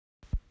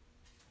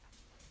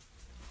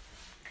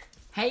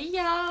Hey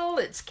y'all,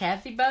 it's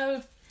Kathy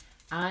Bo.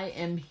 I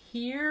am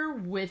here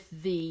with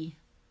the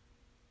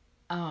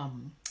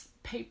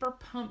paper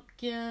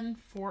pumpkin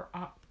for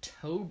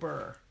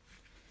October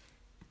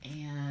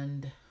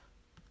and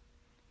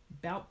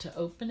about to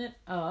open it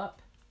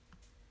up.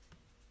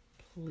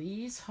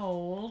 Please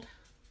hold.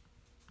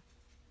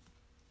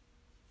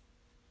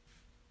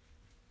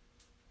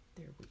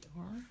 There we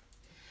are.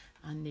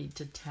 I need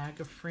to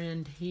tag a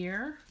friend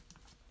here.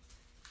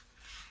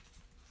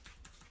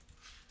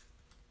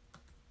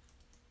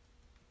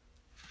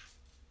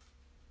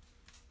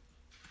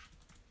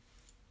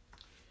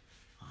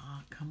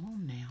 Come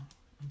on now.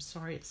 I'm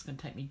sorry, it's going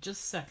to take me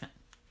just a second.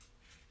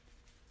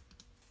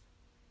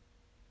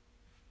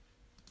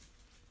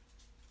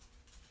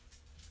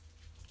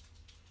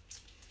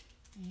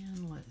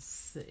 And let's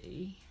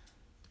see.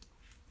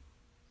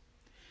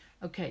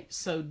 Okay,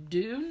 so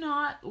do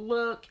not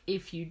look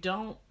if you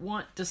don't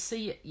want to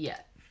see it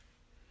yet.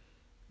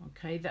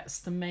 Okay, that's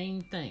the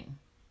main thing.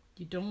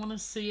 You don't want to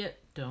see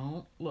it,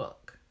 don't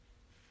look.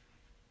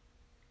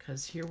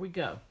 Because here we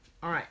go.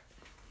 All right.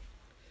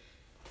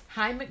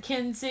 Hi,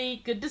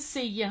 Mackenzie. Good to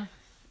see you.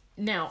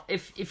 Now,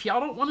 if y'all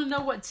don't want to know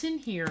what's in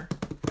here,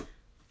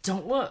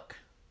 don't look.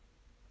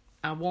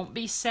 I won't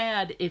be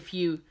sad if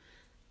you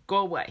go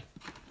away.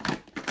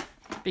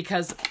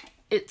 Because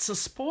it's a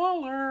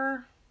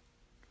spoiler.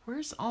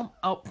 Where's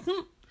oh.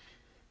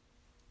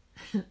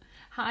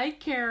 Hi,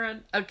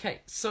 Karen.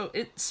 Okay, so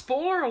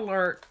spoiler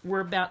alert. We're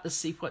about to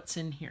see what's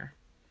in here.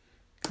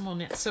 Come on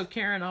now. So,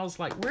 Karen, I was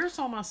like, where's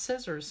all my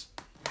scissors?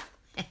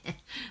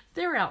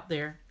 They're out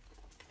there.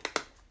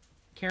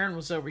 Karen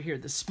was over here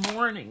this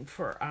morning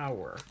for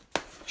our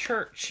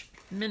church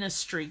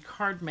ministry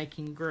card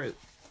making group.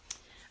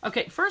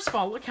 Okay, first of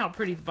all, look how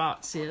pretty the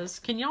box is.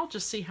 Can y'all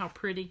just see how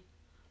pretty?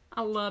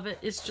 I love it.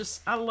 It's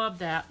just, I love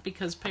that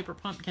because Paper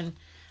Pumpkin,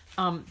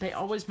 they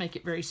always make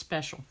it very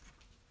special.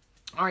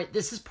 All right,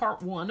 this is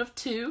part 1 of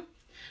 2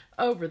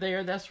 over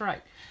there. That's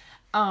right.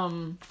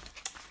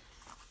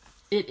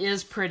 It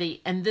is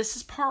pretty, and this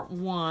is part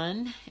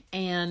 1,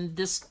 and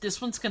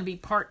this one's going to be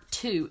part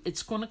 2.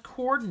 It's going to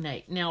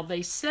coordinate. Now,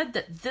 they said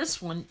that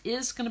this one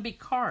is going to be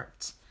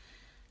cards,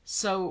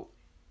 so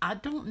I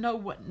don't know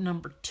what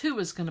number 2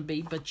 is going to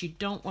be, but you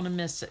don't want to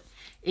miss it.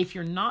 If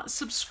you're not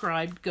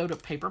subscribed, go to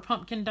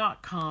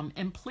paperpumpkin.com,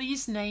 and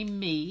please name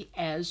me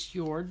as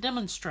your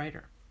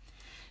demonstrator.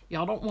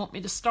 Y'all don't want me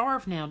to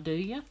starve now, do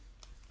you?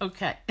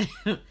 Okay.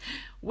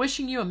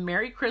 Wishing you a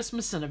Merry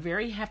Christmas and a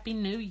very Happy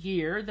New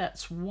Year.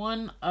 That's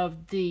one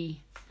of the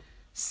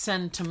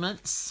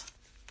sentiments.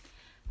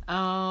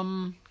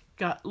 Got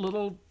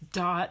little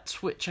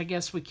dots, which I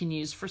guess we can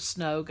use for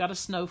snow. Got a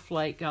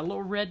snowflake. Got a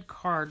little red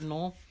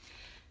cardinal.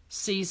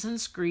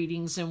 Season's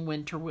greetings and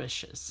winter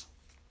wishes.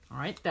 All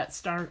right,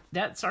 that's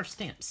our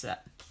stamp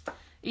set.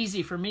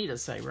 Easy for me to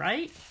say,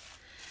 right?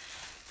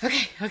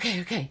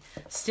 Okay.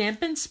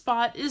 Stampin'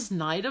 Spot is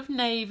Night of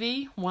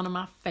Navy, one of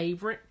my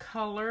favorite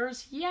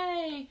colors.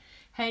 Yay!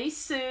 Hey,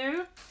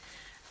 Sue.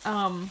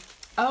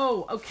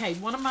 Oh, okay.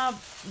 One of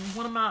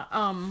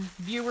my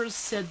viewers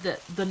said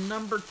that the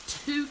number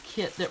 2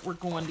 kit that we're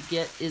going to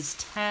get is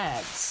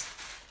tags.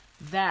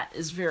 That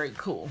is very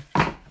cool.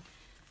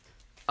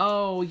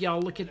 Oh,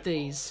 y'all, look at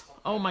these.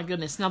 Oh my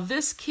goodness. Now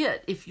this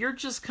kit, if you're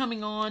just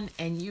coming on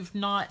and you've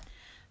not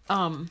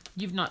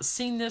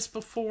seen this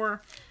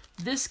before,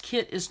 this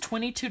kit is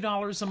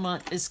 $22 a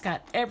month. It's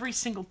got every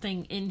single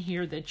thing in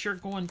here that you're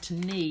going to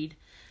need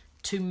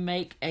to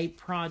make a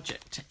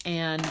project.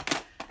 And,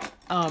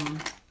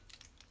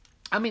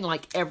 I mean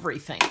like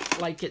everything.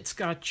 Like it's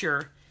got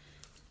your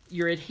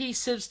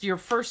adhesives. Your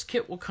first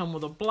kit will come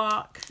with a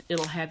block.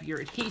 It'll have your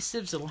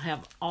adhesives. It'll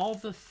have all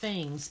the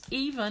things,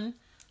 even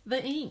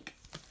the ink.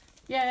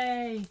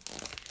 Yay!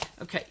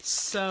 Okay,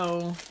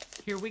 so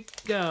here we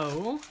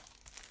go.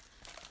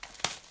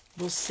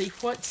 We'll see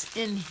what's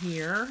in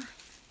here.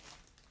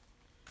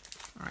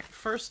 All right,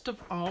 first of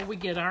all, we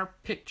get our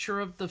picture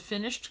of the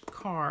finished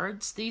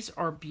cards. These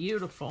are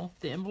beautiful.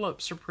 The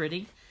envelopes are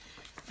pretty.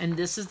 And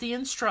this is the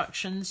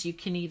instructions. You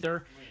can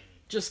either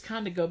just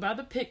kind of go by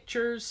the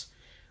pictures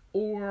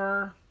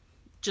or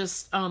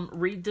just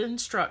read the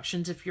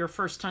instructions if you're a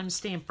first-time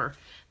stamper.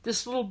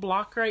 This little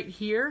block right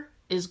here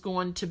is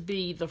going to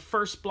be the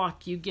first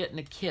block you get in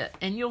a kit.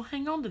 And you'll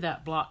hang on to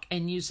that block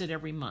and use it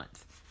every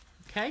month.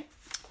 Okay?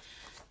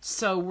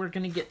 So we're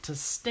going to get to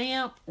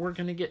stamp. We're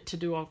going to get to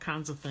do all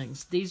kinds of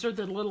things. These are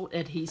the little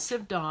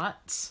adhesive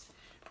dots.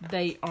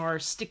 They are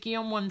sticky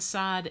on one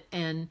side,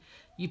 and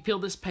you peel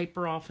this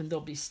paper off, and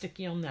they'll be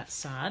sticky on that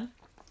side.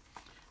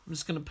 I'm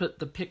just going to put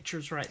the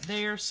pictures right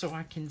there so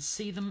I can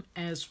see them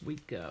as we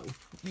go.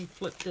 Let me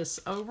flip this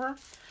over.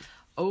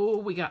 Oh,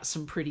 we got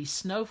some pretty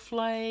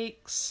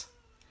snowflakes.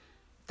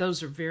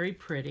 Those are very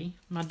pretty.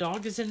 My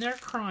dog is in there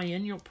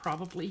crying. You'll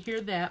probably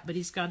hear that, but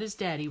he's got his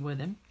daddy with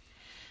him.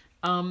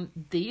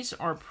 These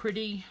are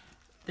pretty,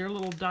 they're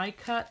little die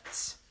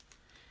cuts,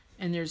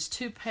 and there's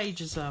 2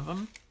 pages of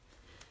them,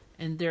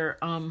 and they're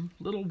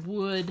little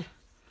wood.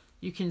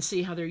 You can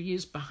see how they're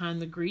used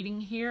behind the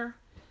greeting here.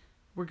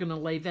 We're going to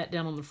lay that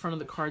down on the front of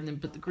the card and then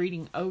put the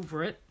greeting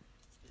over it.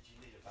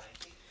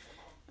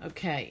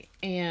 Okay,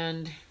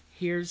 and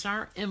here's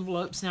our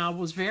envelopes. Now, I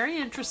was very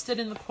interested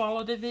in the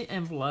quality of the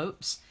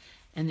envelopes,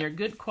 and they're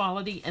good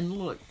quality. And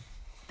look,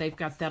 they've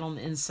got that on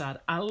the inside.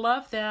 I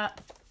love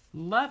that.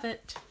 Love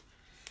it.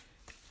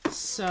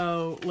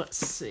 So, let's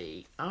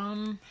see.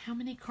 How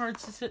many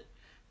cards is it?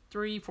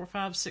 3, 4,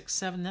 5, 6,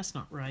 7. That's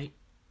not right.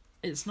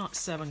 It's not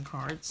 7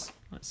 cards.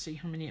 Let's see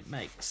how many it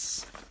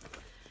makes.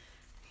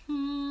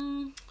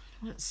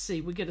 Let's see.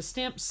 We get a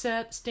stamp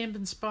set,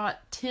 Stampin' Spot,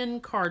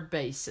 10 card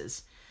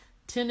bases,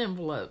 10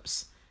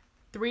 envelopes,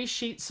 3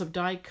 sheets of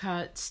die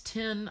cuts,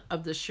 10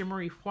 of the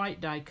shimmery white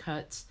die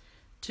cuts,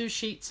 2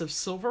 sheets of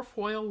silver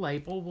foil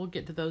label. We'll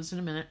get to those in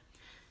a minute.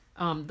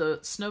 The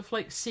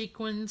snowflake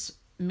sequins,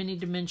 mini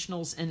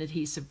dimensionals, and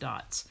adhesive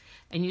dots.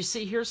 And you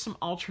see here's some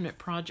alternate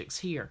projects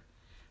here.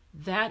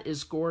 That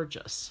is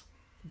gorgeous.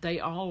 They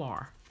all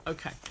are.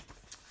 Okay.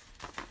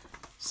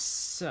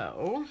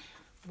 So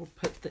we'll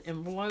put the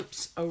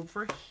envelopes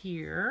over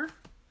here.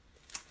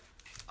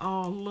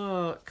 Oh,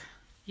 look.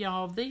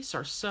 Y'all, these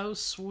are so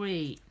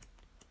sweet.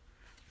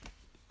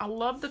 I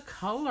love the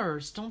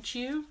colors, don't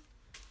you?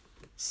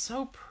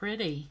 So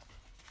pretty.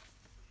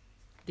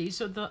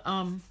 These are the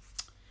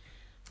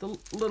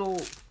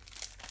little,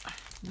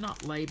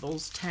 not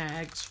labels,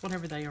 tags,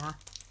 whatever they are.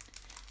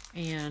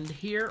 And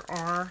here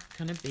are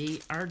going to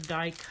be our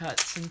die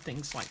cuts and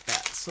things like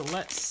that. So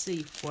let's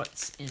see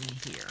what's in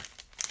here.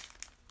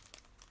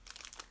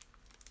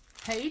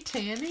 Hey,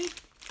 Tammy.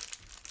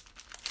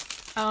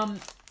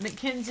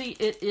 Mackenzie,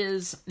 it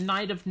is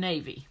Night of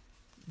Navy.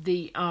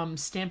 The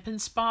Stampin'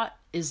 Spot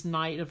is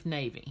Night of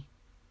Navy.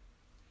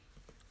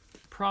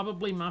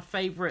 Probably my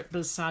favorite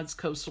besides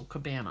Coastal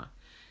Cabana.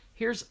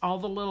 Here's all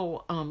the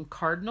little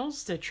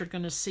cardinals that you're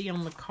going to see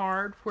on the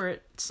card where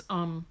it's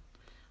on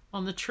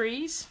the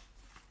trees.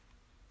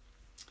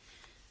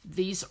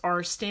 These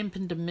are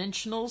Stampin'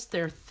 Dimensionals.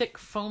 They're thick,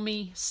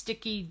 foamy,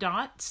 sticky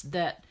dots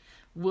that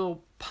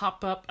will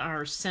pop up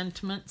our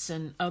sentiments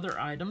and other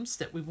items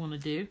that we want to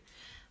do.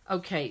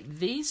 Okay,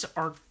 these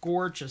are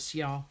gorgeous,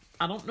 y'all.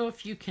 I don't know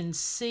if you can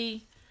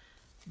see,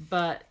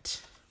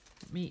 but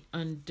let me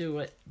undo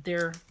it.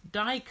 They're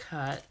die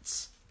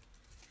cuts.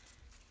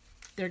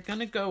 They're going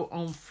to go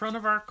on front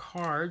of our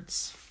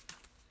cards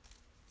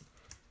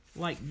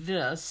like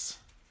this.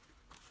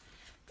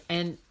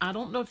 And I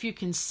don't know if you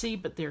can see,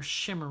 but they're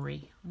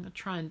shimmery. I'm going to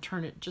try and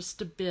turn it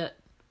just a bit.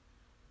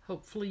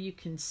 Hopefully you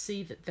can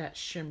see that that's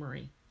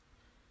shimmery.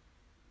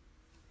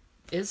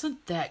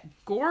 Isn't that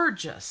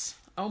gorgeous?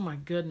 Oh my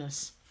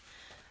goodness.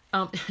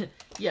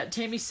 Yeah,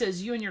 Tammy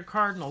says, you and your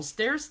cardinals.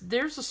 There's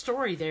a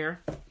story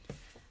there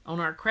on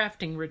our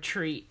crafting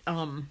retreat.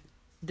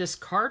 This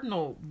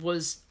cardinal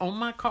was on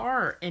my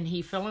car and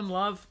he fell in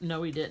love.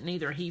 No, he didn't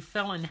either. He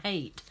fell in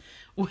hate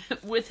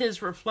with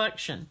his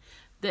reflection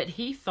that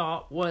he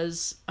thought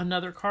was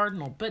another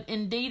cardinal. But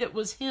indeed it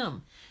was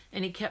him.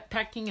 And he kept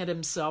pecking at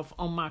himself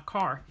on my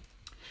car.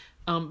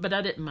 But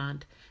I didn't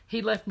mind.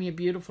 He left me a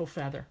beautiful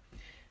feather.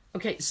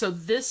 Okay, so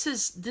this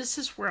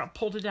is where I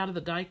pulled it out of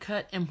the die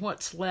cut, and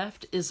what's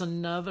left is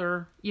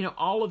another,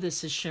 all of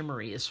this is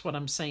shimmery is what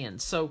I'm saying.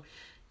 So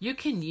you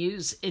can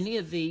use any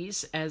of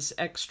these as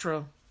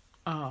extra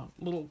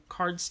little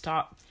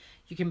cardstock.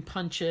 You can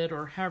punch it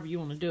or however you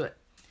want to do it.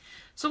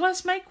 So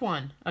let's make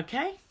one,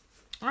 okay?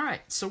 All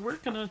right, so we're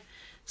going to,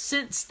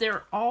 since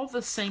they're all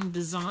the same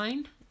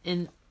design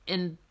in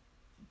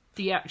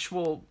the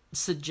actual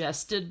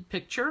suggested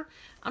picture,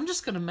 I'm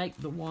just going to make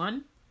the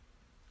one.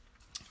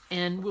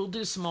 And we'll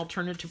do some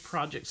alternative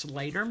projects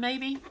later,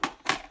 maybe.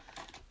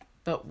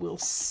 But we'll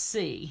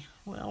see.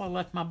 Well, I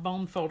left my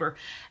bone folder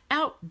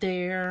out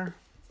there.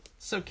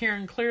 So,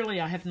 Karen, clearly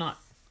I have not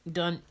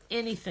done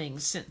anything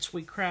since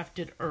we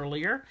crafted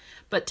earlier.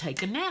 But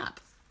take a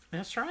nap.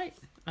 That's right.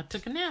 I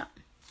took a nap.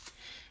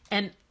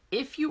 And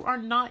if you are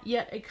not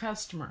yet a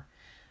customer...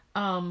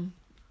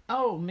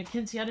 oh,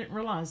 Mackenzie, I didn't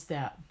realize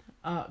that.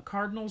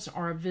 Cardinals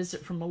are a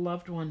visit from a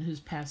loved one who's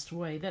passed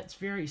away. That's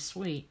very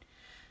sweet.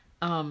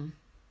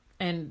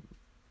 And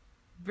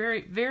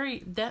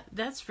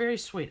that's very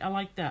sweet. I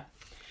like that.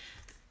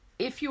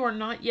 If you are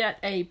not yet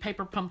a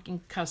Paper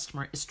Pumpkin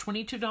customer, it's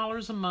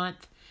 $22 a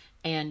month.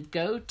 And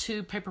go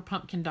to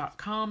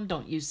paperpumpkin.com.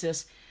 Don't use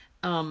this.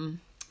 And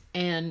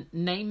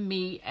name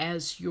me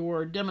as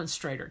your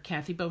demonstrator,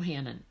 Kathy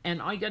Bohannon.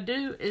 And all you gotta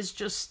do is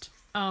just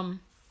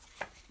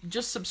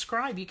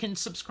subscribe. You can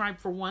subscribe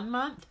for 1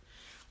 month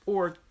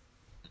or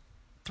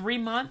 3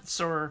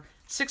 months or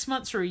 6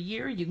 months or a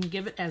year. You can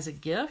give it as a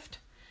gift.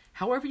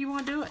 However you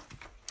want to do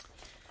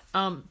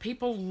it.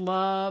 People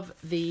love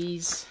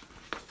these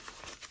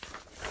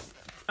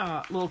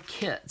little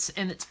kits.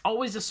 And it's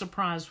always a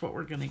surprise what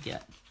we're going to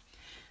get.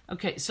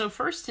 Okay, so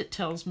first it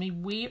tells me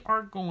we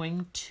are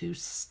going to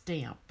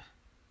stamp.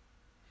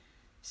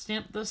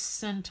 Stamp the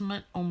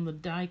sentiment on the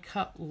die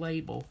cut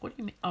label. What do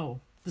you mean? Oh,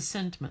 the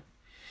sentiment.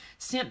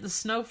 Stamp the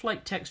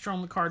snowflake texture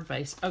on the card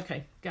base.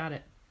 Okay, got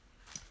it.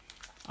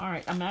 All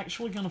right, I'm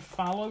actually going to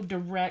follow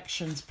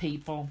directions,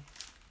 people.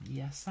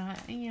 Yes, I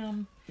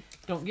am.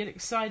 Don't get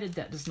excited.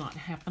 That does not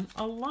happen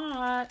a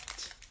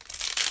lot.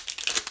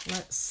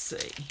 Let's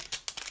see.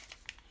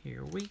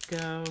 Here we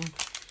go.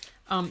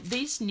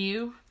 These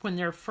new, when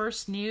they're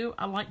first new,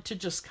 I like to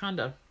just kind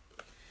of,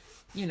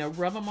 you know,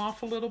 rub them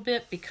off a little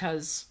bit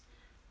because,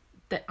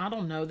 I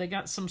don't know, they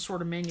got some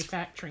sort of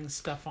manufacturing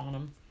stuff on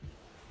them.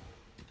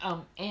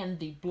 And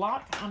the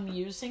block I'm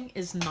using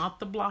is not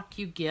the block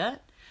you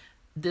get.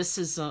 This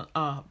is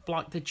a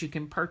block that you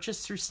can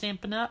purchase through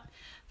Stampin' Up.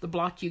 The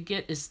block you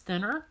get is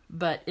thinner,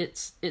 but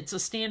it's a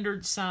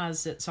standard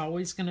size that's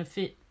always going to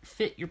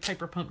fit your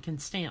paper pumpkin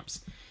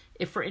stamps.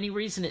 If for any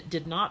reason it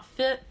did not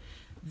fit,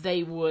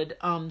 they would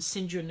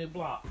send you a new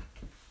block.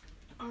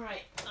 All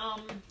right,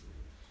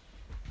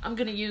 I'm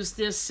going to use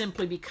this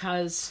simply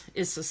because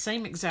it's the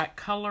same exact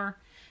color,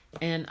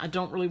 and I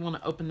don't really want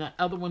to open that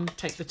other one.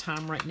 Take the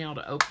time right now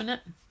to open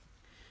it.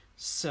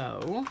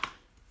 So,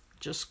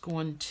 just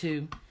going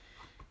to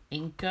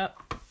ink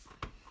up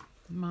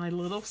my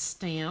little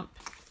stamp.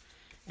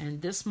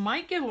 And this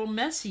might get a little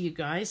messy, you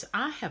guys.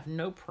 I have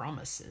no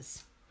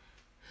promises.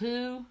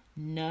 Who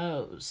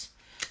knows?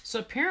 So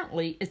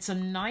apparently it's a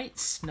night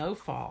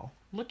snowfall.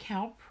 Look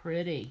how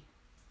pretty.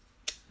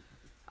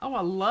 Oh,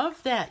 I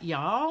love that,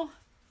 y'all.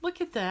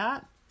 Look at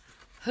that.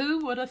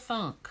 Who would have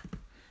thunk?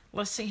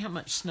 Let's see how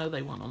much snow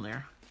they want on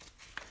there.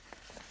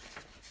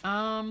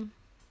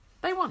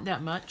 They want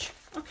that much.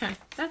 Okay,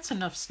 that's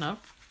enough snow.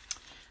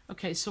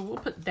 Okay, so we'll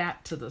put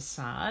that to the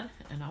side,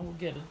 and I will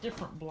get a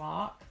different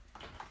block.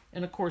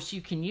 And of course,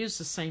 you can use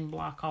the same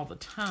block all the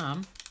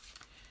time.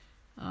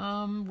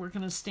 We're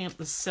going to stamp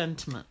the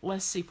sentiment.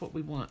 Let's see what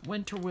we want.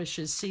 Winter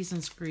wishes,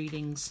 season's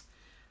greetings,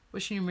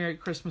 wishing you a Merry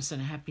Christmas and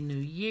a Happy New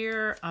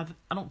Year. I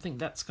don't think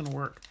that's going to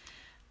work.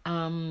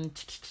 I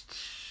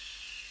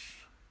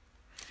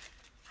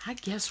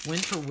guess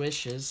winter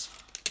wishes.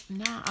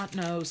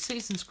 No,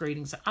 season's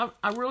greetings.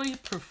 I really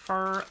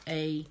prefer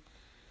a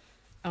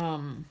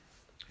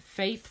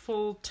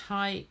faithful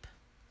type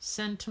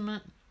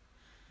sentiment.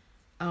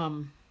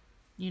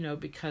 You know,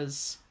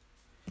 because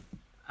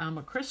I'm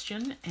a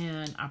Christian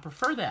and I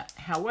prefer that.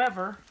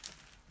 However,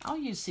 I'll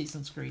use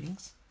season's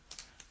greetings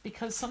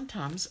because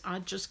sometimes I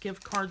just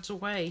give cards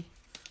away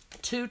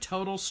to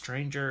total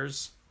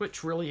strangers,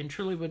 which really and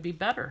truly would be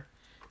better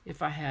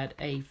if I had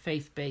a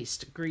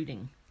faith-based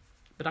greeting.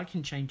 But I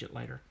can change it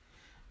later.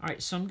 All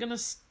right, so I'm going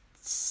to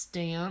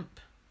stamp.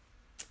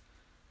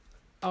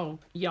 Oh,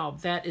 y'all,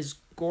 that is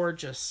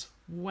gorgeous.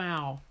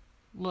 Wow.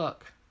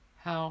 Look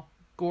how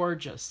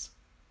gorgeous.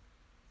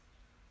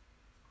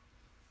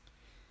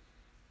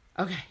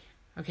 Okay.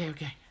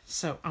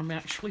 So I'm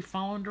actually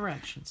following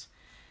directions.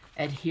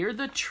 Adhere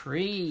the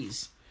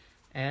trees.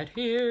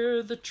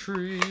 Adhere the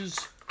trees.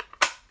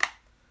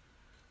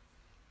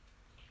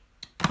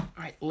 All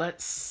right,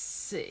 let's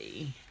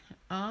see.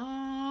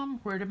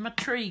 Where did my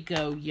tree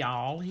go,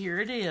 y'all? Here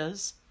it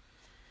is.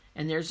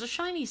 And there's a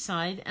shiny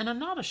side and a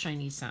not a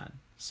shiny side.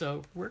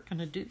 So we're going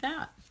to do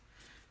that.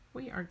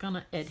 We are going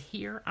to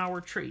adhere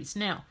our trees.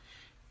 Now,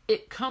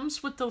 it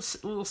comes with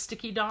those little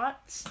sticky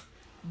dots,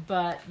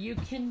 but you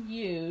can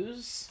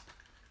use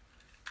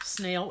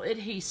snail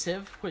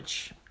adhesive,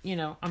 which, you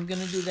know, I'm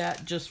going to do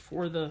that just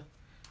for the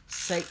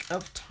sake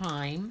of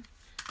time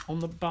on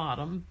the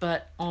bottom.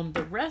 But on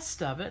the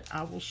rest of it,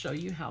 I will show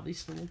you how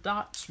these little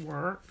dots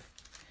work,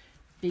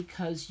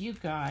 because you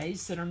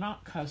guys that are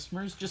not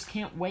customers just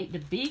can't wait to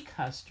be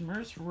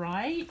customers,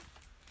 right?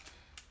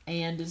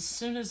 And as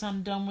soon as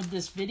I'm done with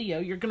this video,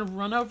 you're going to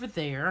run over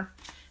there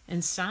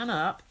and sign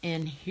up,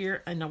 and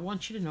I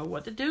want you to know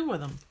what to do with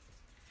them,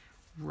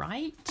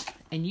 right?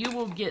 And you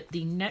will get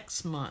the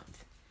next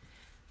month.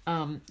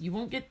 You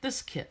won't get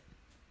this kit.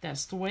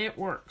 That's the way it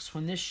works.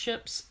 When this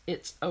ships,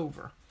 it's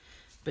over.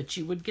 But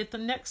you would get the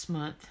next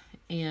month,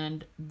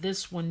 and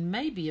this one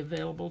may be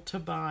available to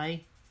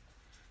buy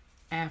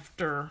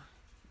after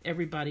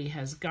everybody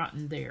has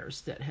gotten theirs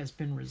that has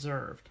been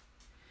reserved.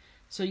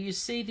 So you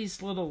see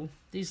these little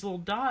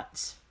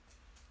dots?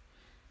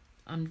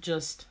 I'm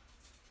just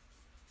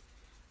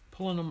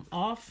pulling them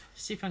off.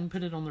 See if I can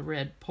put it on the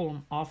red. Pull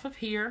them off of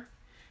here,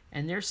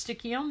 and they're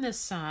sticky on this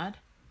side.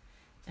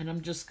 And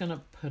I'm just going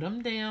to put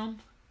them down,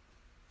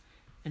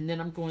 and then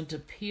I'm going to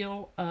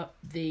peel up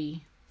the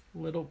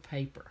little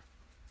paper.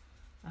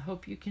 I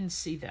hope you can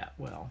see that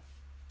well.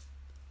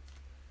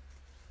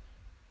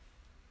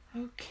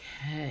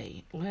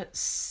 Okay, let's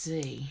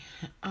see.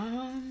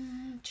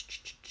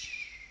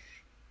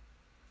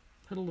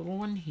 Put a little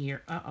one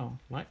here. Uh-oh,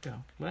 let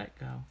go.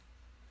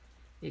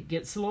 It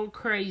gets a little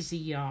crazy,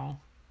 y'all.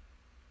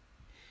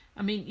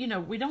 I mean, you know,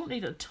 we don't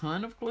need a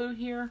ton of glue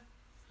here,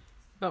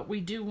 but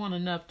we do want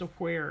enough to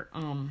where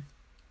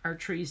our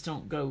trees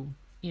don't go,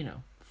 you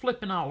know,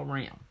 flipping all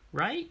around,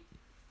 right?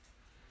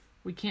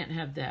 We can't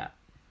have that.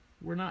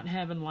 We're not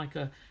having like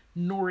a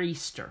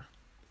nor'easter.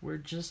 We're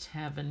just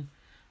having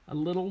a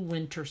little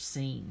winter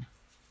scene.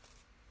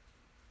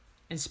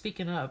 And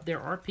speaking of, there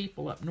are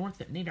people up north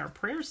that need our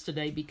prayers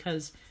today,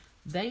 because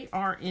they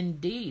are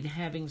indeed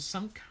having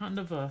some kind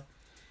of a,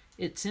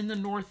 it's in the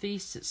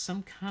Northeast, it's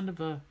some kind of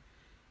a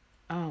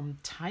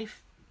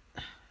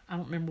I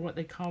don't remember what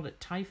they called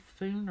it,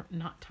 typhoon, or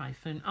not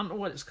typhoon. I don't know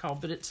what it's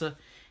called, but it's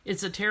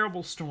a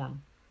terrible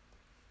storm.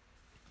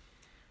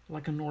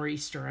 Like a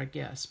nor'easter, I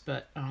guess,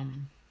 but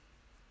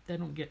they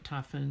don't get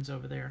typhoons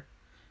over there.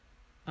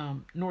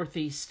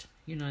 Northeast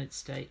United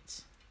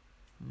States.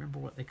 I remember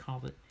what they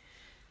called it.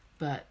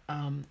 But,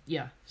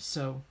 yeah,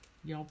 so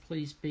y'all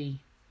please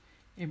be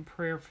in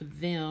prayer for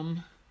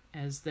them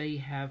as they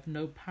have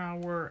no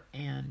power,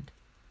 and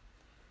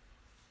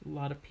a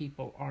lot of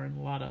people are in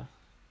a lot of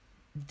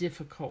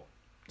difficult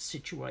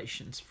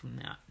situations from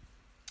that.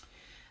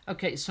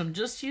 Okay, so I'm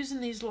just using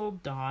these little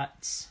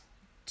dots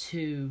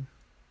to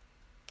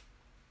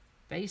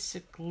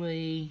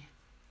basically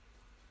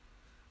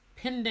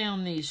pin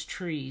down these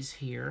trees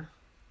here.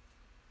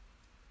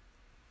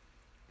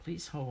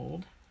 Please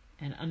hold.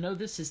 And I know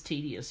this is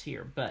tedious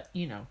here, but,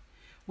 you know,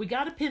 we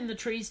got to pin the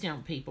trees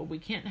down, people. We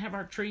can't have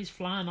our trees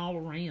flying all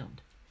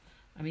around.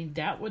 I mean,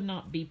 that would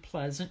not be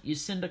pleasant. You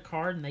send a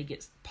card and they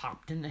get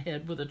popped in the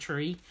head with a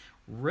tree.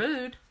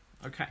 Rude.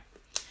 Okay.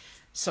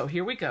 So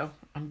here we go.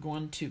 I'm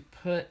going to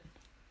put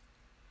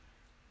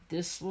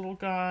this little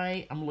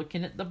guy. I'm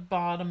looking at the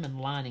bottom and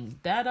lining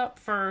that up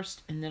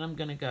first. And then I'm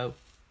going to go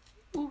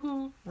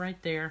woohoo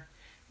right there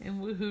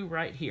and woohoo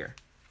right here.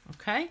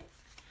 Okay?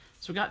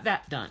 So we got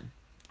that done.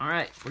 All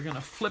right, we're going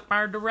to flip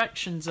our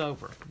directions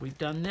over. We've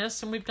done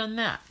this and we've done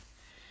that.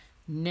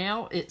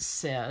 Now it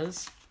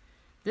says,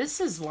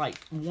 this is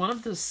like one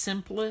of the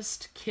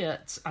simplest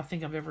kits I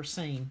think I've ever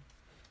seen,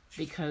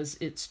 because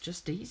it's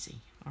just easy.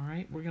 All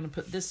right, we're going to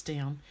put this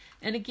down.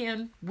 And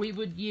again, we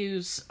would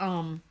use,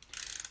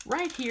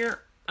 right here,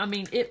 I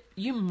mean,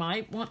 you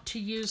might want to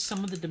use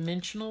some of the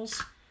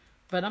dimensionals,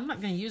 but I'm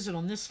not going to use it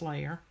on this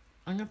layer.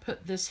 I'm going to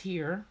put this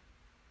here.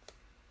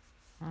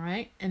 All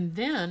right, and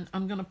then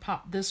I'm going to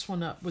pop this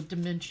one up with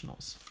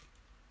dimensionals.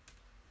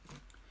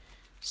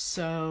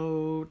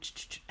 So,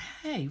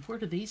 hey, where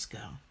do these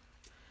go?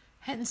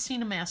 Hadn't seen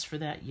them ask for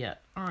that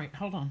yet. All right,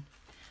 hold on.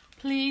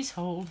 Please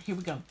hold. Here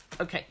we go.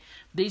 Okay,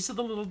 these are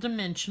the little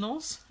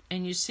dimensionals,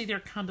 and you see they're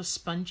kind of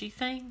spongy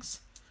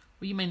things.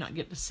 Well, you may not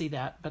get to see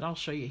that, but I'll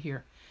show you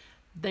here.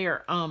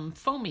 They're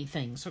foamy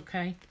things,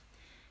 okay?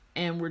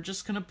 And we're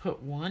just going to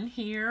put one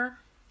here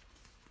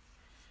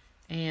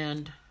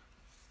and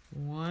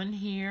one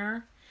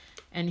here.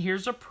 And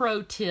here's a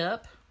pro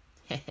tip.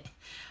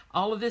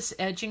 All of this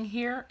edging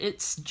here,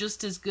 it's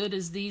just as good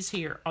as these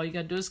here. All you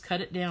got to do is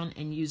cut it down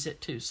and use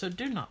it too. So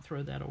do not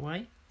throw that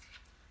away.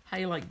 How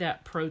you like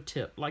that pro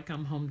tip, like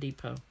I'm Home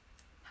Depot?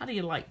 How do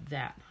you like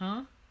that,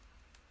 huh?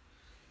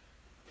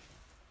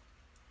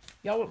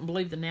 Y'all wouldn't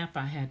believe the nap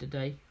I had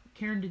today.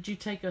 Karen, did you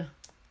take a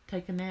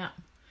nap?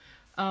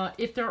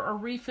 If there are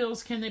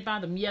refills, can they buy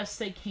them? Yes,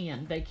 they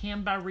can. They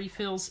can buy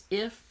refills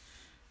if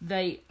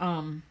they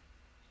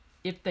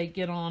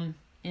get on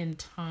in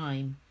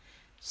time.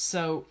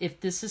 So if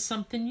this is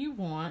something you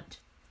want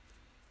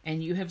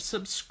and you have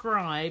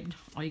subscribed,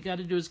 all you got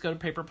to do is go to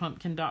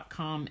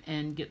paperpumpkin.com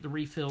and get the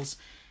refills.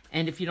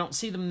 And if you don't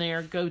see them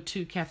there, go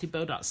to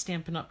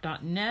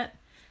kathybo.stampinup.net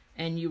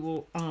and you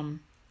will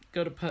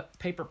go to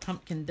Paper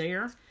Pumpkin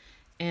there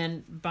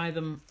and buy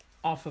them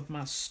off of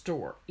my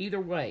store. Either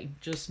way,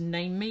 just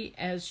name me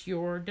as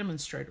your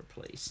demonstrator,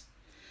 please.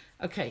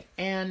 Okay,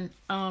 and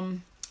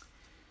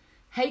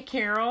hey,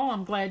 Carol,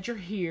 I'm glad you're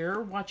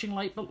here, watching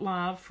Late But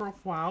Live for a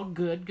while.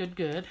 Good, good,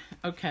 good.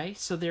 Okay,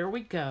 so there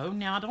we go.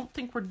 Now, I don't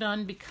think we're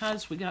done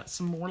because we got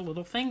some more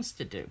little things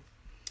to do.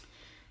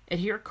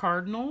 Adhere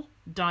Cardinal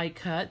die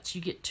cuts. You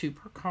get 2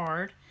 per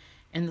card.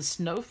 And the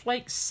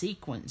Snowflake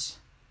sequins.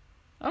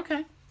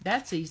 Okay,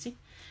 that's easy.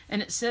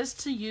 And it says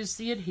to use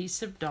the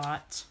adhesive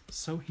dots.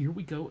 So here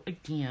we go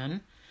again.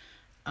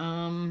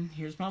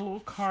 Here's my little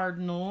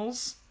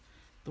cardinals.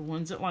 The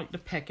ones that like to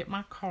peck at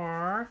my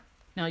car.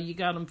 Now you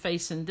got them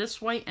facing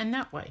this way and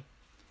that way.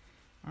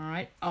 All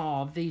right.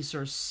 Oh, these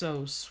are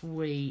so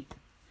sweet.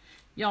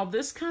 Y'all,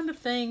 this kind of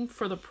thing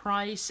for the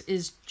price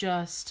is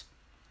just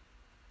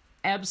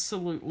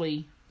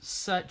absolutely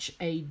such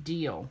a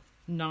deal.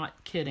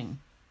 Not kidding.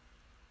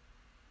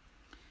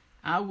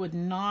 I would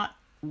not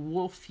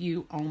wolf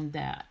you on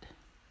that.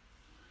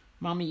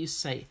 Mommy used to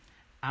say,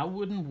 I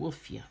wouldn't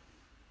wolf you.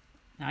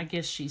 I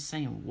guess she's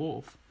saying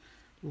wolf.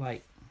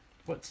 Like,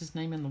 what's his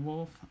name in The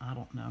Wolf? I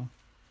don't know.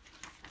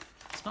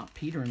 It's not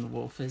Peter and the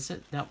Wolf, is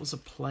it? That was a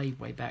play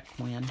way back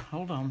when.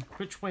 Hold on.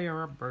 Which way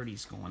are our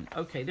birdies going?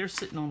 Okay, they're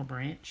sitting on a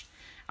branch.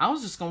 I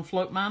was just going to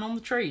float mine on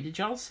the tree. Did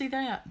y'all see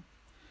that?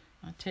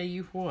 I tell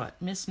you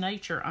what, Miss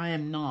Nature, I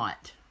am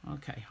not.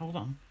 Okay, hold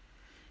on.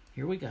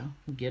 Here we go.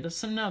 Get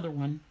us another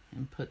one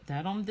and put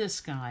that on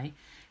this guy.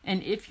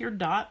 And if your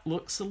dot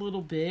looks a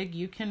little big,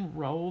 you can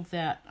roll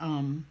that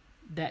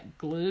that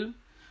glue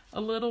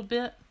a little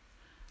bit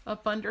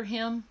up under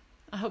him.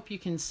 I hope you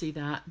can see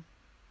that.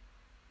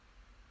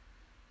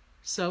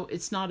 So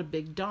it's not a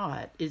big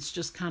dot. It's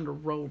just kind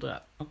of rolled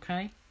up,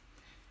 okay?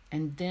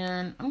 And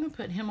then I'm going to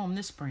put him on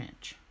this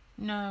branch.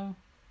 No.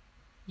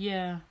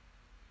 Yeah.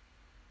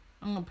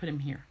 I'm going to put him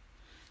here.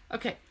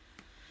 Okay.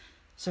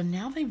 So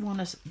now they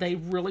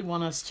really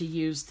want us to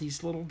use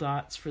these little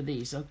dots for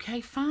these.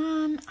 Okay,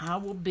 fine. I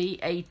will be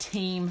a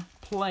team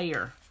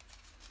player.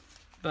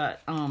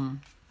 But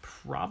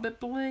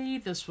probably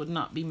this would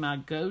not be my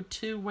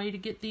go-to way to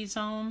get these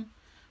on.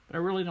 But I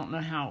really don't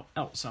know how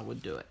else I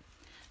would do it.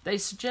 They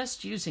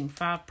suggest using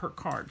 5 per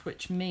card,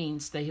 which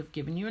means they have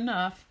given you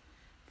enough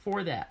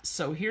for that.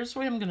 So here's the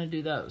way I'm going to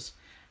do those.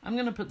 I'm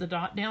going to put the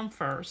dot down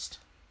first.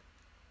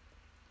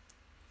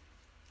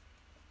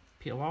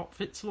 Peel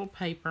off its little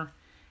paper.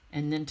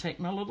 And then take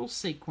my little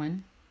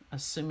sequin,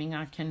 assuming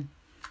I can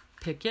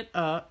pick it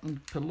up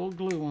and put a little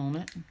glue on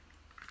it.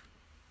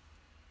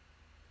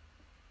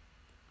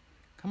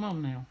 Come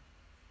on now.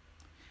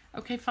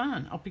 Okay,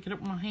 fine. I'll pick it up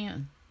with my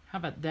hand. How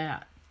about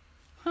that?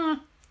 Huh.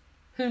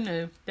 Who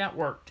knew? That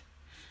worked.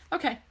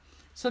 Okay,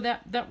 so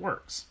that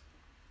works.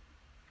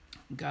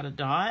 Got a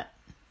dot.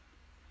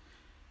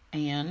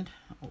 And,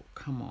 oh,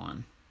 come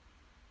on.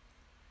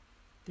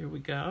 There we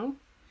go.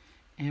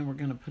 And we're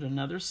going to put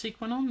another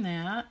sequin on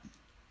that.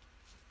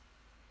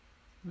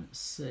 Let's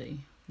see.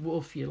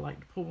 Wolf, you like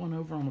to pull one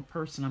over on a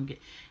person.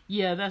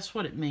 Yeah, that's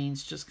what it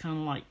means. Just kind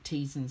of like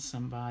teasing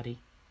somebody.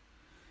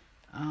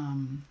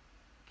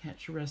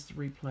 Catch the rest of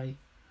the replay.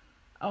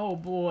 Oh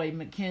boy,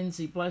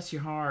 Mackenzie, bless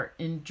your heart.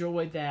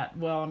 Enjoy that.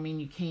 Well, I mean,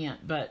 you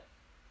can't, but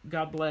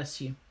God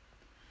bless you.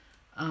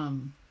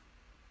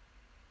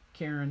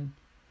 Karen,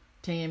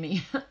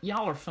 Tammy,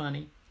 y'all are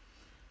funny.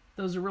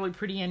 Those are really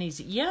pretty and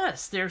easy.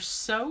 Yes, they're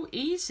so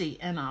easy,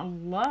 and I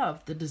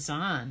love the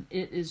design.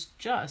 It is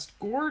just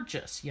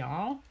gorgeous,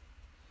 y'all.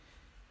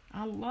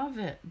 I love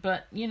it.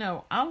 But, you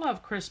know, I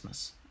love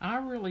Christmas. I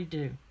really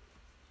do.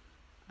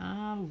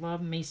 I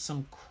love me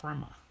some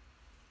crema.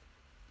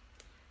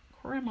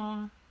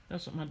 Crema.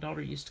 That's what my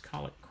daughter used to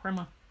call it,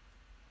 crema.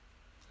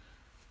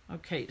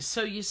 Okay,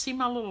 so you see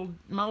my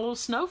little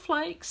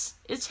snowflakes?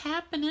 It's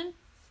happening.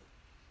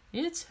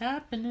 It's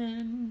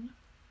happening.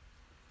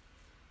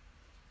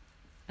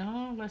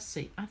 Oh, let's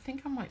see. I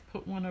think I might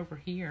put one over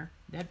here.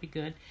 That'd be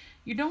good.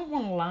 You don't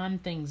want to line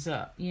things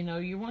up. You know,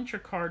 you want your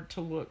card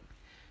to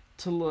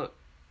look,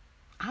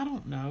 I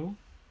don't know.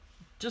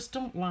 Just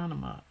don't line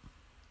them up.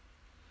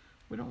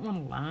 We don't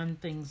want to line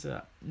things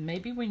up.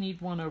 Maybe we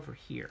need one over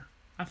here.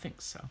 I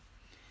think so.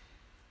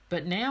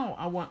 But now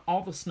I want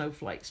all the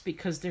snowflakes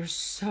because they're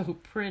so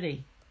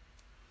pretty.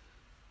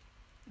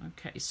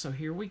 Okay, so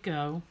here we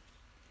go.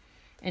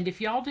 And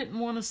if y'all didn't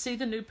want to see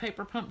the new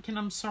paper pumpkin,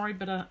 I'm sorry,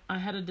 but I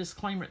had a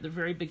disclaimer at the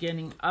very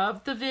beginning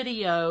of the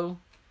video.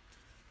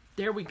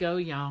 There we go,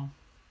 y'all.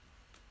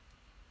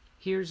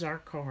 Here's our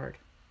card.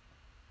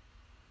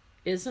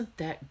 Isn't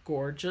that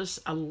gorgeous?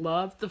 I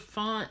love the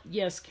font.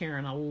 Yes,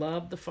 Karen, I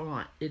love the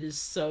font. It is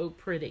so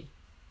pretty.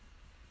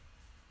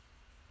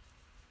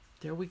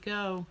 There we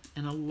go.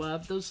 And I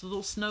love those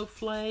little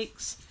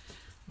snowflakes.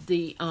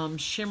 The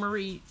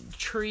shimmery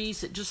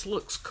trees. It just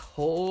looks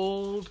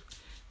cold.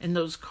 And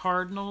those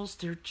cardinals,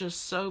 they're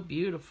just so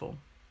beautiful.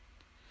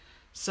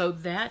 So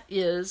that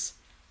is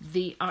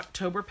the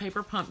October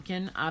Paper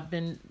Pumpkin. I've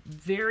been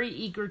very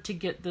eager to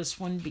get this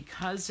one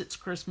because it's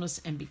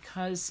Christmas and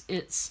because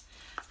it's,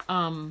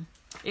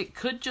 it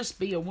could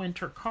just be a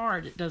winter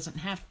card. It doesn't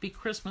have to be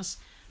Christmas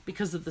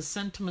because of the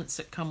sentiments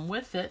that come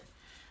with it.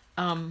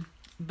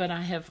 But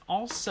I have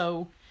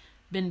also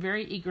been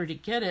very eager to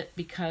get it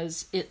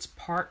because it's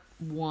part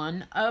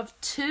 1 of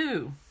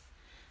 2.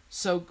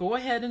 So go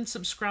ahead and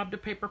subscribe to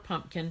Paper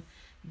Pumpkin.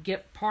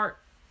 Get part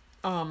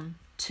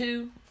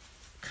 2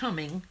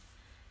 coming.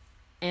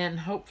 And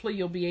hopefully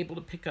you'll be able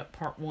to pick up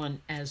part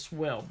 1 as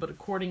well. But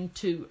according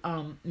to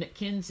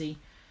Mackenzie,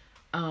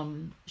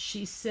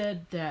 she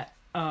said that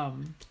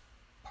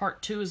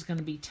part 2 is going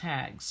to be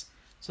tags.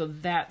 So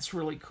that's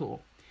really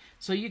cool.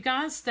 So you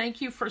guys,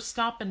 thank you for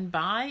stopping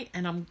by.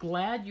 And I'm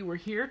glad you were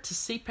here to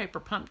see Paper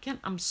Pumpkin.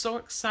 I'm so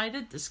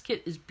excited. This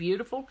kit is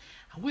beautiful.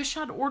 I wish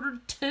I'd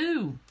ordered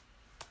 2.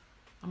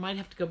 I might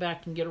have to go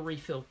back and get a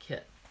refill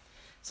kit.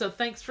 So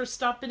thanks for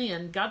stopping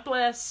in. God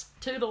bless.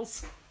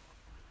 Toodles.